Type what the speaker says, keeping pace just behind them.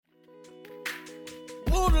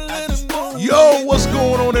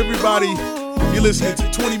going on, everybody? You're listening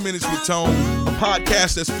to 20 Minutes with Tone, a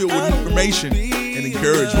podcast that's filled with information and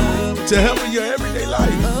encouragement to help in your everyday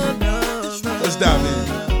life. Let's dive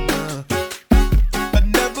in.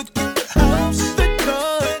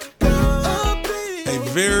 A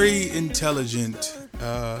very intelligent,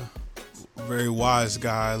 very wise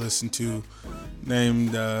guy I listened to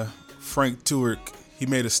named Frank Turek. He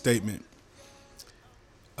made a statement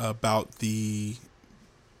about the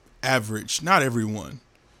average, not everyone,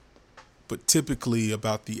 but typically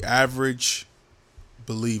about the average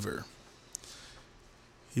believer.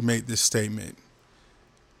 He made this statement.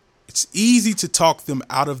 It's easy to talk them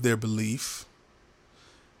out of their belief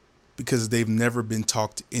because they've never been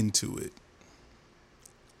talked into it.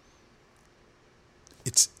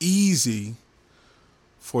 It's easy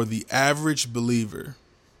for the average believer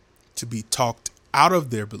to be talked out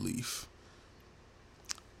of their belief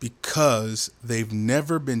because they've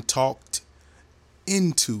never been talked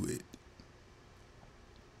into it.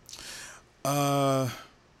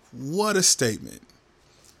 What a statement.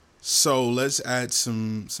 So let's add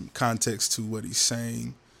some context to what he's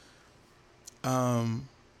saying.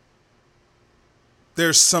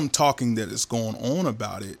 There's some talking that is going on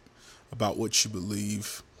about it, about what you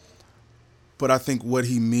believe. But I think what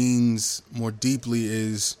he means more deeply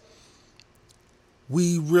is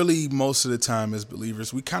we really, most of the time as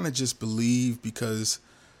believers, we kind of just believe because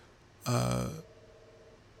of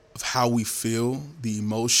how we feel, the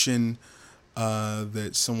emotion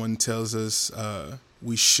that someone tells us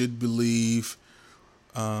we should believe,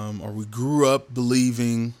 or we grew up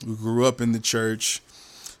believing, we grew up in the church.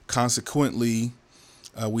 Consequently,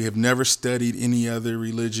 we have never studied any other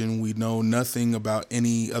religion. We know nothing about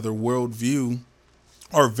any other worldview,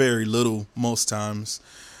 or very little most times.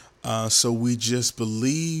 So we just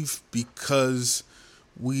believe because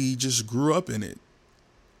we just grew up in it.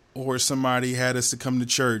 Or somebody had us to come to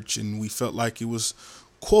church and we felt like it was,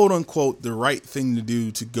 quote unquote, the right thing to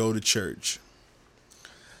do to go to church.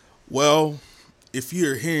 Well, if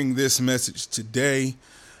you're hearing this message today,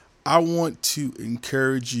 I want to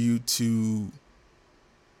encourage you to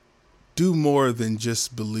do more than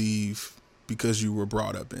just believe because you were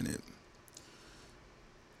brought up in it.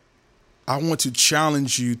 I want to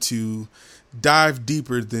challenge you to dive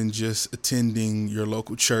deeper than just attending your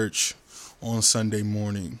local church on Sunday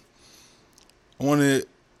morning. I want to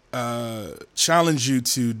challenge you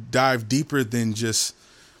to dive deeper than just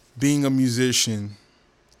being a musician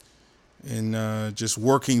and just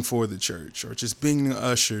working for the church, or just being an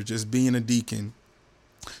usher, just being a deacon,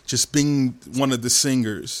 just being one of the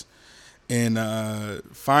singers, and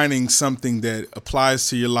finding something that applies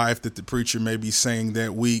to your life that the preacher may be saying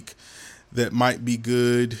that week that might be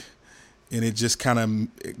good, and it just kind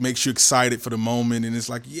of makes you excited for the moment, and it's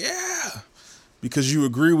like, yeah, because you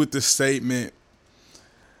agree with the statement.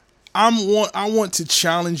 I want to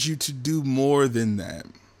challenge you to do more than that,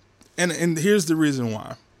 and here's the reason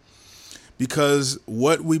why. Because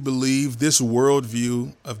what we believe, this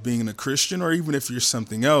worldview of being a Christian, or even if you're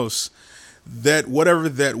something else, that whatever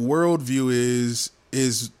that worldview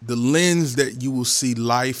is the lens that you will see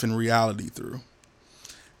life and reality through.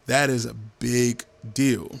 That is a big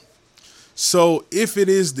deal. So if it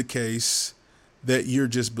is the case that you're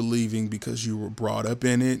just believing because you were brought up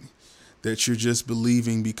in it, that you're just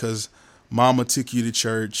believing because mama took you to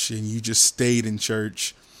church and you just stayed in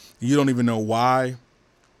church, you don't even know why,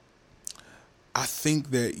 I think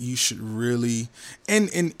that you should really,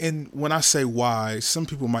 and when I say why, some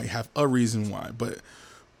people might have a reason why,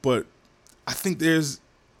 but I think there's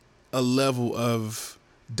a level of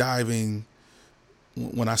diving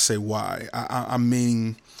when I say why. I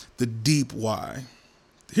mean the deep why.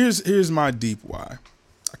 Here's my deep why.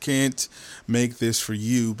 I can't make this for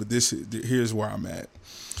you, but here's where I'm at.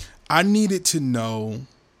 I needed to know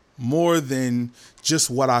more than just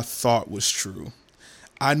what I thought was true.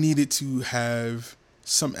 I needed to have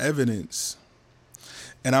some evidence.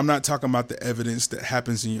 And I'm not talking about the evidence that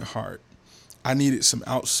happens in your heart. I needed some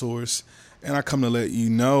outsource. And I come to let you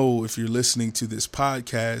know, if you're listening to this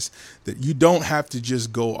podcast, that you don't have to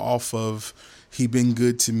just go off of, he been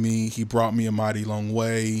good to me, he brought me a mighty long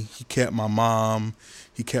way, he kept my mom,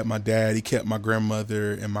 he kept my dad, he kept my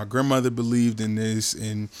grandmother, and my grandmother believed in this,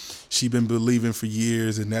 and she been believing for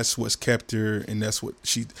years, and that's what's kept her, and that's what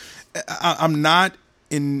I'm not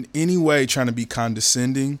in any way trying to be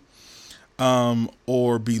condescending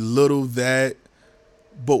or belittle that.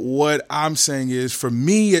 But what I'm saying is, for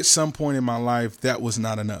me, at some point in my life, that was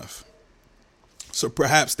not enough. So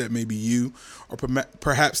perhaps that may be you, or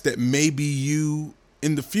perhaps that may be you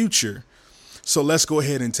in the future. So let's go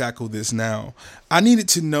ahead and tackle this now. I needed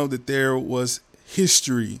to know that there was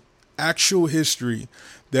history, actual history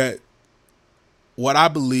that what I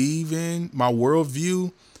believe in, my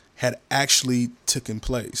worldview, had actually taken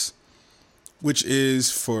place, which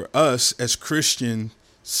is for us as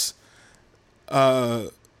Christians,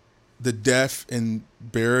 the death and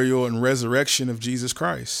burial and resurrection of Jesus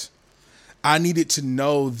Christ. I needed to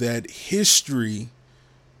know that history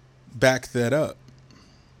backed that up.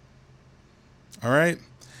 All right.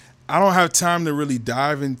 I don't have time to really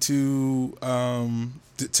dive into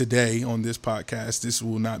today on this podcast. This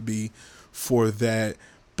will not be for that.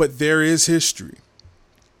 But there is history.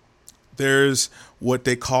 There's what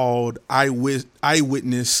they called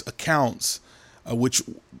eyewitness accounts, which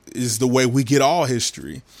is the way we get all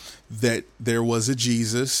history. That there was a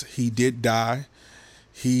Jesus. He did die.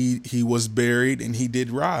 He was buried and he did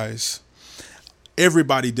rise.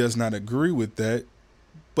 Everybody does not agree with that,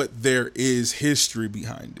 but there is history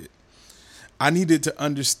behind it. I needed to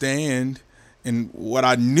understand, and what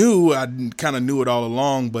I knew, I kind of knew it all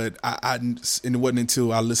along, but and it wasn't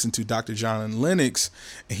until I listened to Dr. John Lennox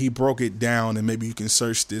and he broke it down, and maybe you can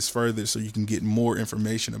search this further so you can get more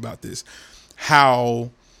information about this.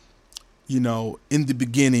 How, in the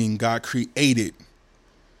beginning, God created,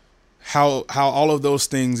 how all of those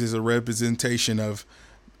things is a representation of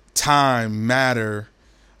time, matter.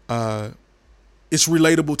 It's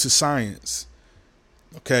relatable to science.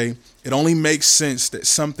 Okay. It only makes sense that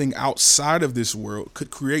something outside of this world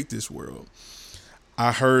could create this world.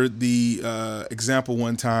 I heard the example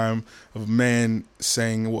one time of a man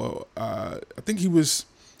saying, well, I think he was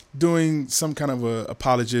doing some kind of a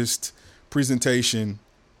apologist presentation,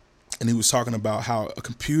 and he was talking about how a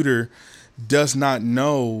computer does not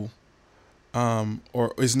know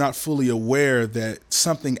or is not fully aware that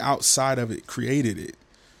something outside of it created it,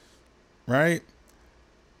 right?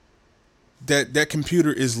 That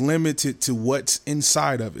computer is limited to what's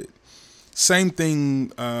inside of it. Same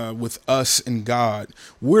thing with us and God.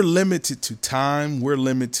 We're limited to time. We're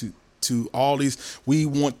limited to all these. We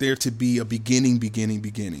want there to be a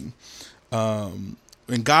beginning. And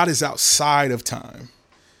God is outside of time.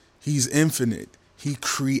 He's infinite. He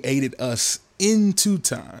created us into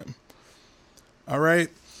time. All right.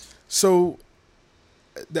 So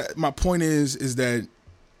my point is that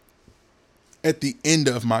at the end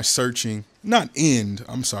of my searching, I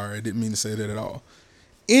didn't mean to say that at all.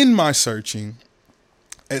 In my searching,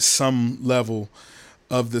 at some level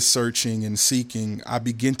of the searching and seeking, I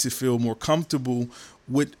begin to feel more comfortable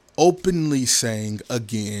with openly saying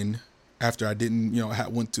again, after I didn't,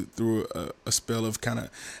 went through a spell of kind of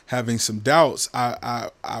having some doubts, I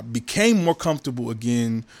became more comfortable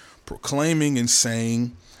again proclaiming and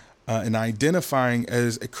saying and identifying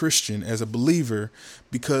as a Christian, as a believer,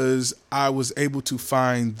 because I was able to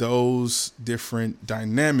find those different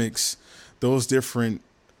dynamics, those different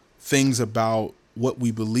things about what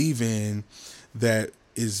we believe in that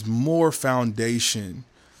is more foundation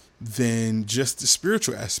than just the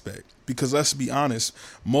spiritual aspect. Because let's be honest,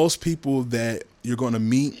 most people that you're going to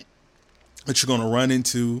meet, that you're going to run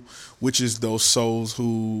into, which is those souls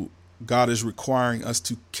who God is requiring us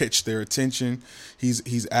to catch their attention.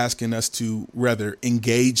 He's asking us to rather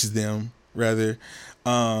engage them, they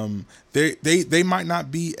might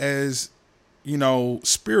not be as,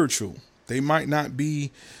 spiritual. They might not be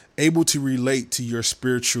able to relate to your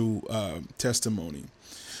spiritual testimony.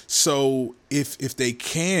 So if they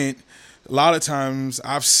can't, a lot of times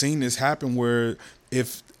I've seen this happen where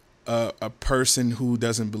if a person who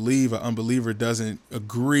doesn't believe, an unbeliever, doesn't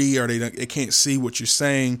agree, or they can't see what you're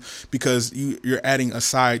saying because you're adding a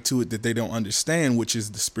side to it that they don't understand, which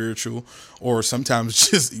is the spiritual, or sometimes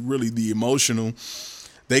just really the emotional.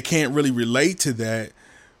 They can't really relate to that.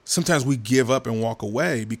 Sometimes we give up and walk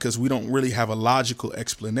away because we don't really have a logical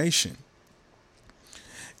explanation.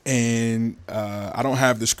 And I don't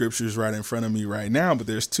have the scriptures right in front of me right now, but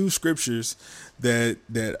there's two scriptures that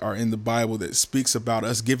are in the Bible that speaks about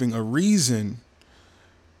us giving a reason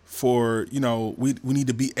for, we need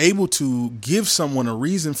to be able to give someone a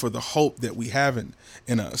reason for the hope that we have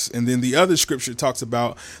in us. And then the other scripture talks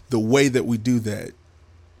about the way that we do that.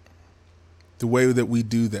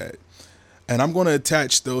 And I'm going to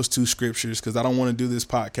attach those two scriptures because I don't want to do this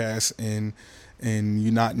podcast and you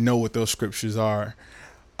not know what those scriptures are.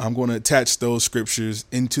 I'm going to attach those scriptures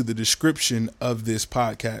into the description of this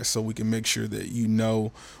podcast so we can make sure that you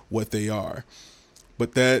know what they are.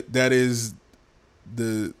 But that is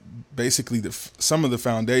some of the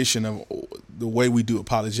foundation of the way we do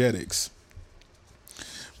apologetics.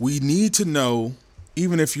 We need to know,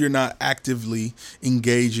 even if you're not actively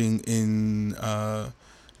engaging in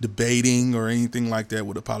debating or anything like that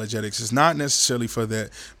with apologetics, it's not necessarily for that,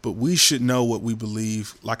 but we should know what we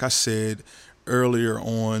believe. Like I said earlier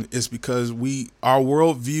on is because our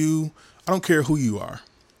worldview, I don't care who you are,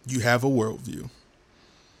 you have a worldview.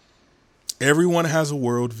 Everyone has a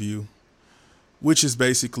worldview, which is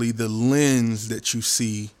basically the lens that you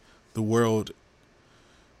see the world.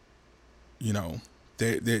 You know,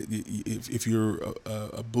 if you're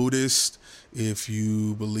a Buddhist, if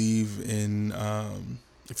you believe in,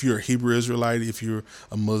 if you're a Hebrew Israelite, if you're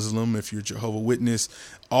a Muslim, if you're Jehovah's Witness,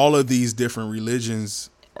 all of these different religions,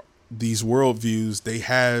 these worldviews,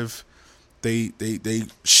 they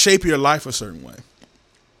shape your life a certain way.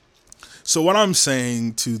 So what I'm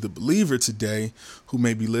saying to the believer today who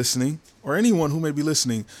may be listening, or anyone who may be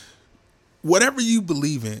listening, whatever you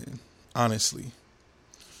believe in, honestly,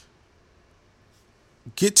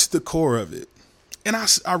 get to the core of it. And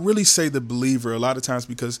I really say the believer a lot of times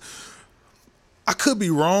because I could be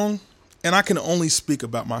wrong, and I can only speak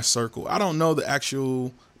about my circle. I don't know the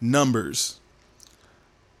actual numbers.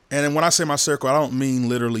 And when I say my circle, I don't mean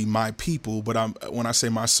literally my people, but when I say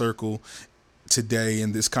my circle today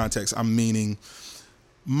in this context, I'm meaning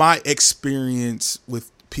my experience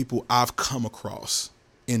with people I've come across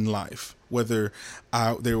in life, whether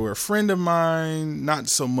they were a friend of mine, not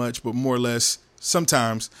so much, but more or less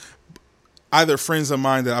sometimes either friends of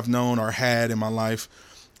mine that I've known or had in my life,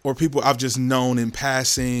 or people I've just known in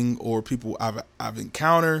passing, or people I've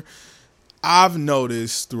encountered. I've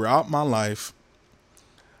noticed throughout my life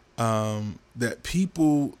that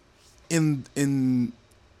people in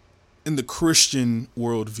the Christian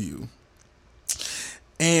worldview,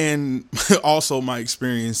 and also my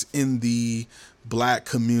experience in the Black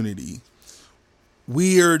community,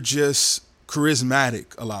 we are just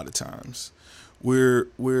charismatic a lot of times.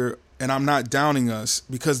 And I'm not downing us,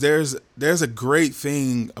 because there's a great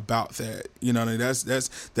thing about that. You know,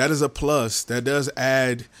 that is a plus. That does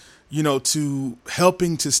add, to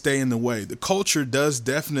helping to stay in the way. The culture does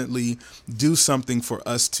definitely do something for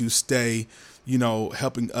us to stay,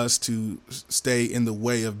 helping us to stay in the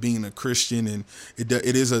way of being a Christian. And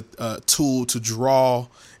it is a tool to draw.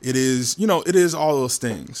 It is, it is all those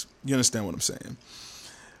things. You understand what I'm saying?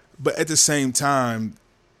 But at the same time,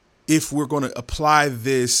 if we're going to apply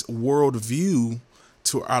this worldview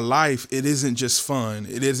to our life, it isn't just fun.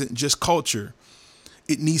 It isn't just culture.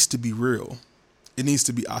 It needs to be real. It needs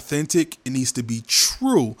to be authentic. It needs to be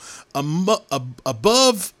true.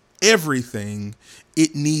 Above everything,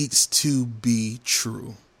 it needs to be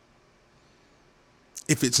true.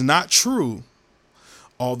 If it's not true,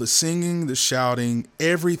 all the singing, the shouting,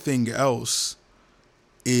 everything else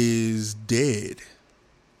is dead.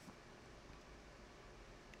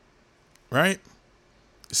 Right?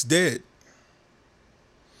 It's dead.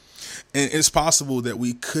 And it's possible that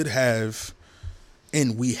we could have,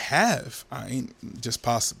 and we have, I ain't just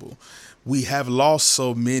possible, we have lost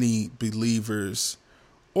so many believers,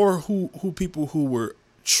 or who people who were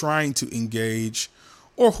trying to engage,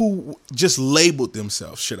 or who just labeled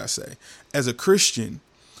themselves, should I say, as a Christian,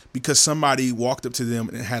 because somebody walked up to them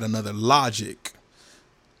and had another logic.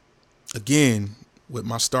 Again, with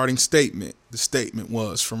my starting statement, the statement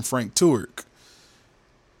was from Frank Turek.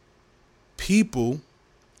 People,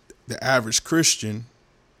 the average Christian,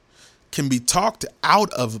 can be talked out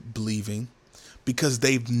of believing because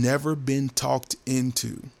they've never been talked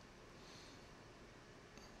into.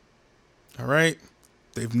 All right?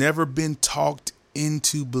 They've never been talked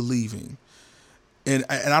into believing. And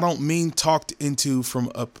I don't mean talked into from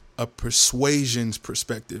a persuasion's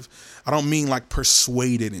perspective. I don't mean like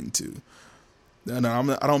persuaded into.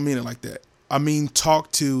 No, I don't mean it like that. I mean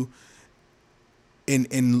talk to,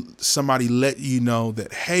 and somebody let you know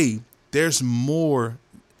that, hey, there's more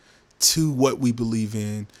to what we believe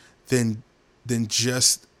in than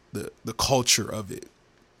just the culture of it.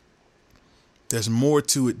 There's more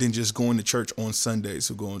to it than just going to church on Sundays,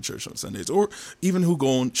 who go to church on Sundays, or even who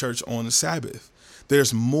go to church on the Sabbath.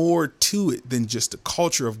 There's more to it than just the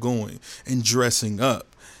culture of going and dressing up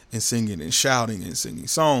and singing and shouting and singing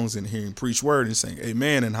songs and hearing preach word and saying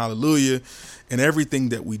amen and hallelujah and everything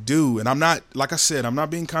that we do. And I'm not, like I said, I'm not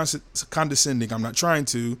being condescending. I'm not trying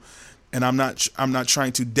to, and I'm not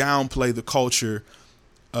trying to downplay the culture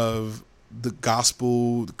of the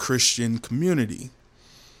gospel, the Christian community.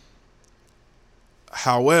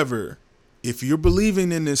 However, if you're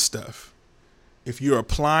believing in this stuff, if you're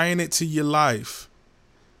applying it to your life,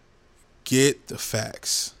 get the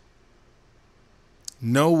facts.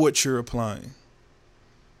 Know what you're applying.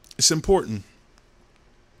 It's important.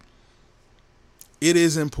 It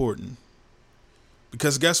is important.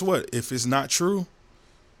 Because guess what? If it's not true,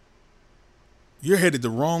 you're headed the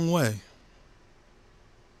wrong way.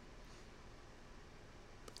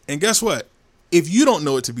 And guess what? If you don't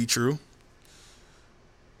know it to be true,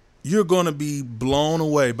 you're going to be blown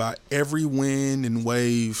away by every wind and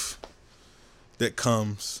wave that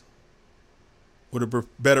comes with a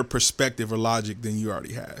better perspective or logic than you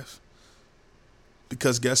already have.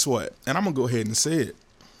 Because guess what? And I'm going to go ahead and say it.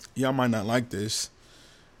 Y'all might not like this.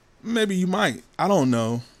 Maybe you might. I don't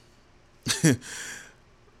know.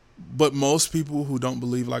 But most people who don't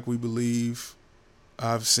believe like we believe,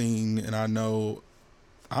 I've seen and I know,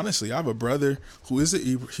 honestly, I have a brother who is a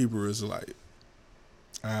Hebrew Israelite.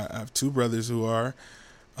 I have two brothers who are.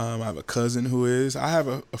 I have a cousin who is. I have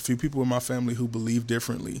a few people in my family who believe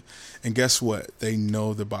differently. And guess what? They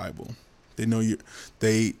know the Bible. They know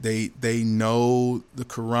they know the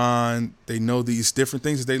Quran. They know these different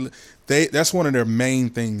things. That's one of their main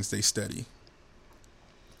things they study.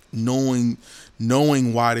 Knowing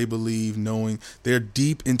why they believe, knowing they're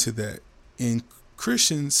deep into that. And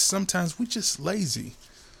Christians, sometimes we just lazy.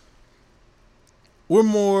 We're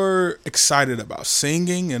more excited about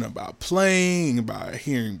singing and about playing, about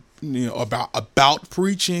hearing, about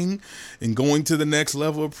preaching and going to the next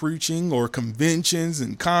level of preaching, or conventions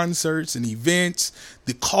and concerts and events,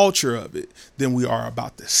 the culture of it, than we are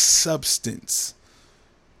about the substance.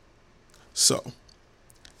 So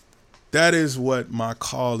that is what my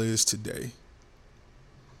call is today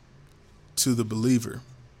to the believer.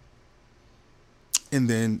 And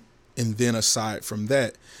then aside from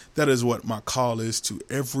that, that is what my call is to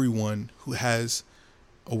everyone who has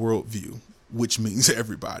a worldview, which means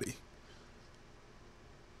everybody.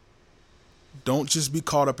 Don't just be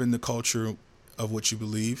caught up in the culture of what you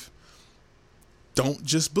believe. Don't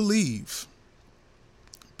just believe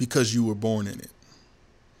because you were born in it.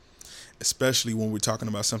 Especially when we're talking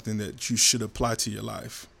about something that you should apply to your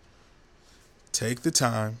life. Take the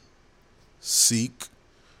time, seek,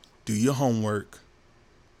 do your homework,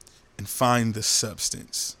 and find the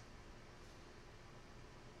substance.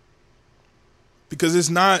 Because it's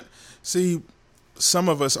not, see, some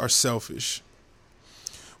of us are selfish.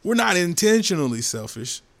 We're not intentionally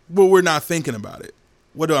selfish, but we're not thinking about it.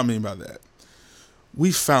 What do I mean by that?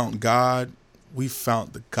 We found God. We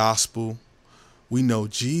found the gospel. We know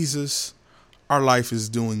Jesus. Our life is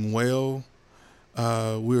doing well.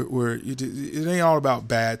 It ain't all about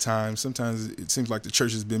bad times. Sometimes it seems like the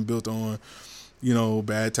church has been built on,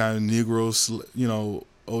 bad times, Negroes, old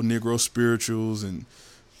Negro spirituals,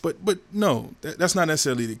 but no, that's not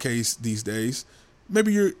necessarily the case these days.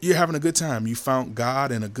 Maybe you're having a good time. You found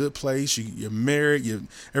God in a good place. You're married.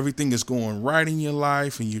 Everything is going right in your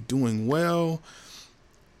life, and you're doing well.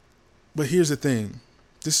 But here's the thing.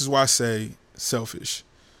 This is why I say selfish,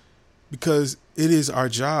 because it is our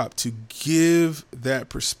job to give that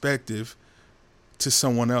perspective to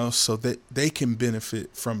someone else so that they can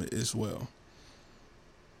benefit from it as well.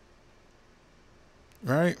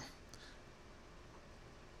 Right?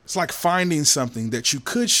 It's like finding something that you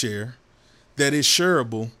could share that is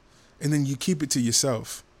shareable, and then you keep it to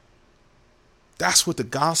yourself. That's what the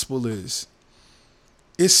gospel is.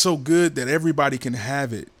 It's so good that everybody can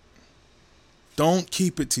have it. Don't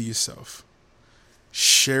keep it to yourself.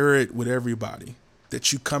 Share it with everybody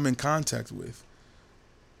that you come in contact with.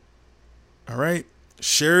 All right?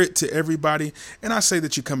 Share it to everybody. And I say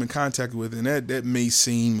that you come in contact with, and that may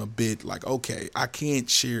seem a bit like, okay, I can't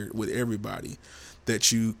share it with everybody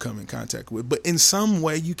that you come in contact with. But in some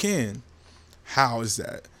way you can. How is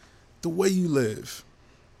that? The way you live.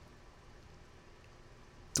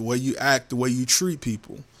 The way you act, the way you treat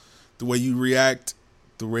people, the way you react,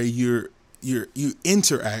 the way you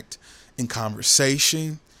interact in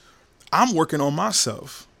conversation. I'm working on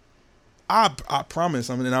myself. I promise.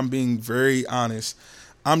 And I'm being very honest.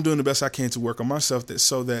 I'm doing the best I can to work on myself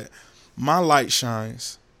so that my light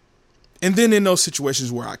shines. And then in those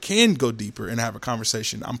situations where I can go deeper and have a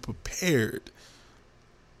conversation, I'm prepared.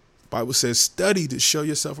 The Bible says, study to show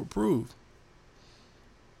yourself approved.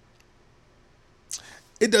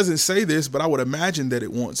 It doesn't say this, but I would imagine that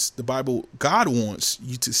God wants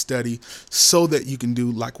you to study so that you can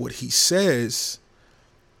do like what he says.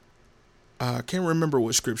 I can't remember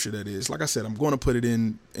what scripture that is. Like I said, I'm going to put it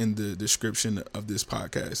in the description of this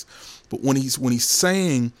podcast. But when he's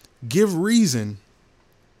saying give reason,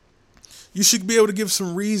 you should be able to give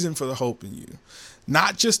some reason for the hope in you,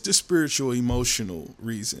 not just the spiritual, emotional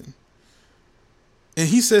reason. And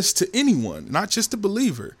he says to anyone, not just the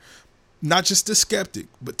believer, not just the skeptic,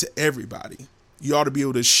 but to everybody. You ought to be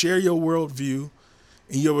able to share your worldview,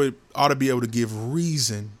 and you ought to be able to give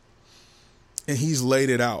reason. And he's laid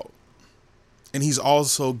it out. And he's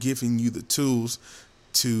also giving you the tools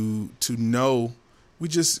to know we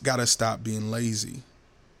just got to stop being lazy.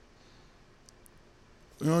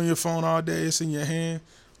 You're on your phone all day, it's in your hand.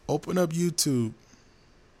 Open up YouTube.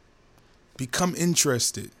 Become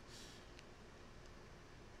interested.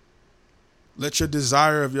 Let your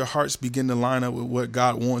desire of your hearts begin to line up with what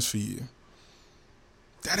God wants for you.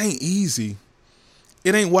 That ain't easy.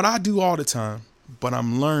 It ain't what I do all the time, but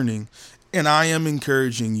I'm learning, and I am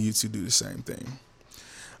encouraging you to do the same thing.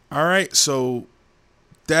 All right, so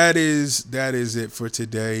that is it for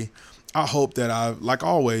today. I hope that I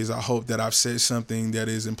hope that I've said something that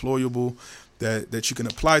is employable, that you can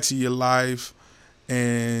apply to your life,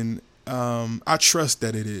 and I trust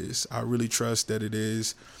that it is. I really trust that it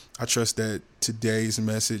is. I trust that today's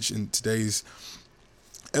message and today's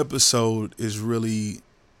episode is really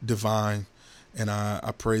divine, and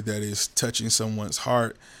I pray that it's touching someone's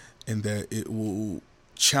heart and that it will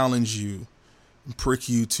challenge you and prick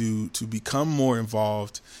you to become more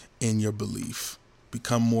involved in your belief,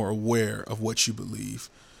 become more aware of what you believe,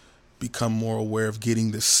 become more aware of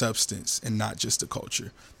getting the substance and not just the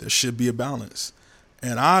culture. There should be a balance,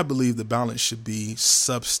 and I believe the balance should be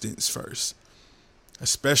substance first,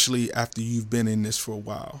 especially after you've been in this for a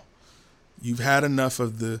while. You've had enough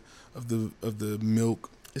of the milk.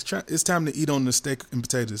 It's time to eat on the steak and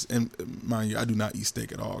potatoes. And mind you, I do not eat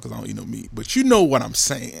steak at all because I don't eat no meat. But you know what I'm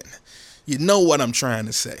saying. You know what I'm trying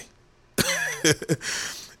to say.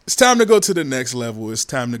 It's time to go to the next level. It's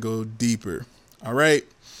time to go deeper. All right.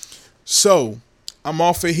 So I'm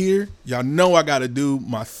off of here. Y'all know I got to do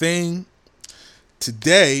my thing.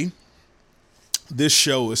 Today, this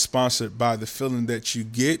show is sponsored by the feeling that you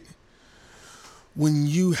get when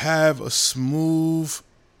you have a smooth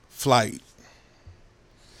flight.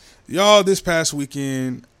 Y'all, this past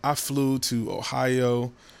weekend, I flew to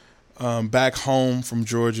Ohio, back home from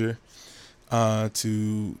Georgia,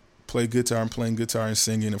 to play guitar. I'm playing guitar and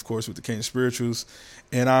singing, of course, with the Canton Spirituals.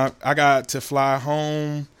 And I got to fly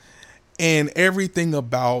home, and everything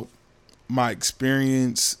about my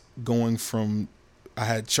experience going from, I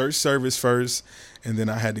had church service first, and then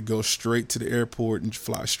I had to go straight to the airport and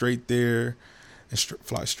fly straight there and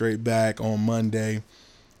fly straight back on Monday.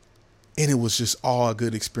 And it was just all a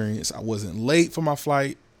good experience. I wasn't late for my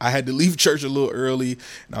flight. I had to leave church a little early,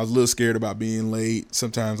 and I was a little scared about being late.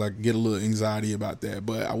 Sometimes I get a little anxiety about that,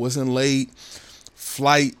 but I wasn't late.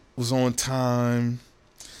 Flight was on time.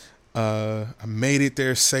 I made it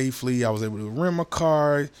there safely. I was able to rent my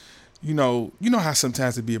car. You know how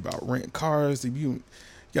sometimes it be about rent cars. You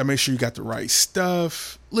gotta make sure you got the right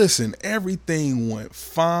stuff. Listen, everything went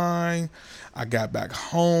fine. I got back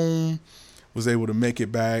home, was able to make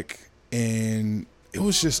it back, and it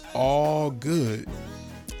was just all good.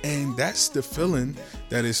 And that's the feeling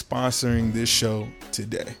that is sponsoring this show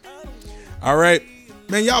today. All right,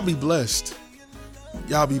 man, y'all be blessed.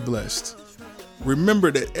 Y'all be blessed.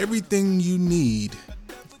 Remember that everything you need,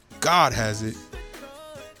 God has it.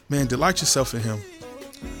 Man, delight yourself in Him.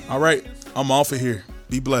 All right, I'm off of here.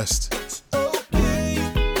 Be blessed.